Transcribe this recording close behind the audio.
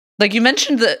Like you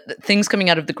mentioned the things coming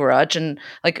out of the garage, and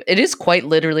like it is quite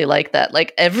literally like that.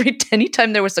 Like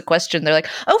anytime there was a question, they're like,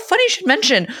 "Oh, funny you should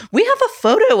mention. We have a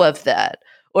photo of that."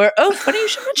 Or, "Oh, funny you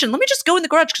should mention. Let me just go in the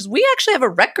garage because we actually have a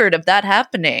record of that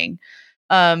happening."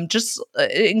 Just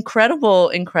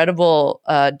incredible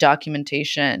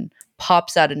documentation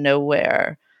pops out of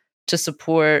nowhere to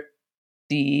support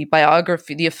the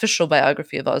biography, the official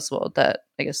biography of Oswald that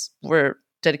I guess we're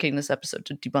dedicating this episode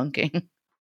to debunking.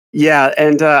 Yeah,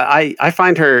 and I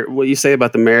find what you say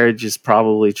about the marriage is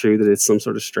probably true, that it's some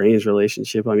sort of strange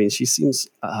relationship. I mean, she seems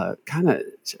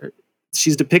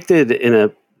she's depicted in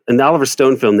an Oliver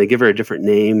Stone film. They give her a different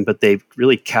name, but they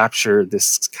really capture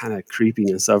this kind of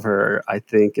creepiness of her, I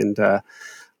think. And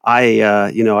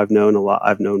I've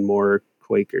known more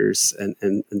Quakers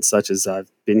and such as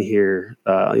I've been here,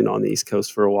 on the East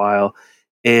Coast for a while.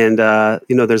 And,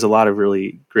 there's a lot of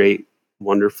really great,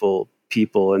 wonderful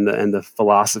people, and the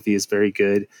philosophy is very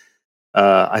good,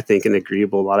 I think, and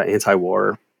agreeable. A lot of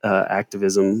anti-war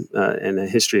activism and a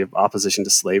history of opposition to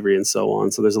slavery and so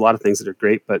on. So there's a lot of things that are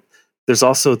great, but there's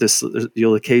also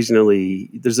you'll occasionally,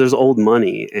 there's old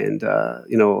money, and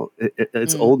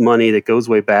it's old money that goes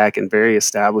way back and very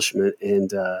establishment,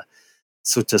 and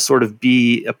so to sort of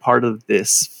be a part of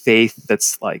this faith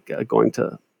that's like going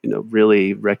to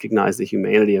really recognize the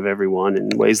humanity of everyone in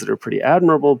ways that are pretty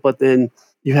admirable, but then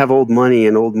you have old money,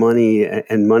 and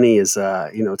money is,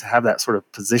 to have that sort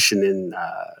of position in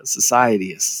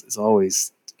society is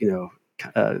always,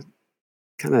 kind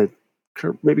of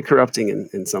maybe corrupting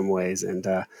in some ways. And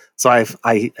so I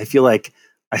feel like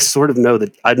I sort of know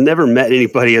that I've never met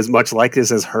anybody as much like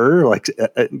this as her, like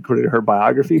according to her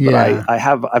biography, but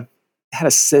I've had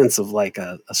a sense of like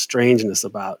a strangeness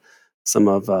about some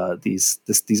of these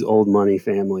old money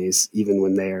families, even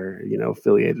when they're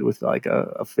affiliated with like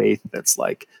a faith that's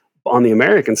like on the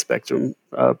American spectrum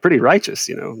pretty righteous.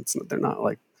 They're not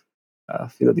like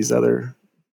these other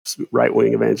right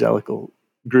wing evangelical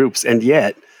groups, and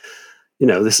yet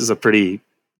this is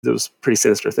those pretty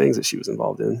sinister things that she was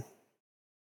involved in.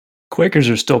 Quakers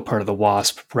are still part of the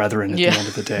WASP brethren at the end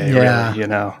of the day. Yeah.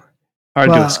 Really, hard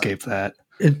to escape that.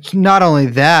 It's not only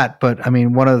that, but I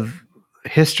mean, one of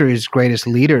history's greatest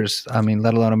leaders,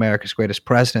 let alone America's greatest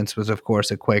presidents, was of course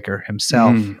a Quaker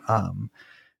himself,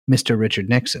 Mr. Richard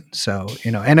Nixon. So,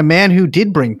 and a man who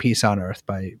did bring peace on earth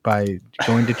by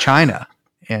going to China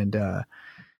and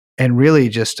really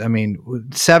just,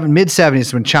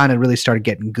 mid-70s when China really started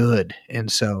getting good.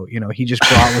 And so, he just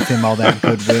brought with him all that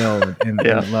goodwill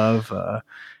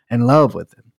and love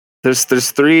with him. There's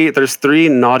three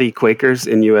naughty Quakers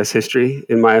in U.S. history,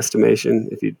 in my estimation.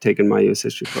 If you'd taken my U.S.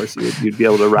 history course, you'd be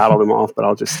able to rattle them off. But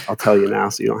I'll tell you now,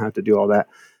 so you don't have to do all that.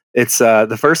 It's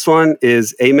the first one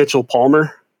is A. Mitchell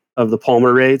Palmer of the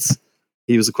Palmer Raids.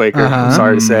 He was a Quaker. I'm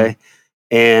sorry to say,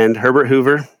 and Herbert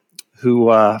Hoover,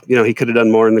 who he could have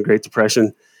done more in the Great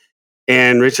Depression.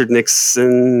 And Richard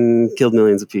Nixon killed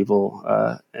millions of people,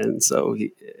 and so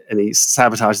he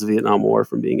sabotaged the Vietnam War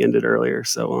from being ended earlier.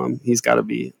 So he's got to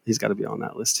be on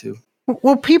that list too.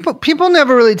 Well, people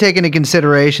never really take into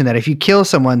consideration that if you kill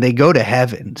someone, they go to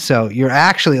heaven. So you're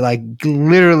actually like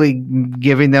literally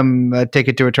giving them a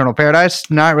ticket to eternal paradise.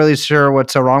 Not really sure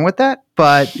what's so wrong with that,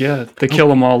 but yeah, they kill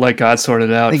them all like God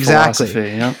sorted out. Exactly.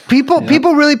 Philosophy. Yeah.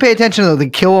 People really pay attention to the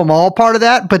kill them all part of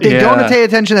that, but they don't pay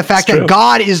attention to the fact that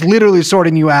God is literally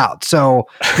sorting you out. So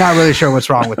not really sure what's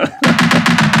wrong with that.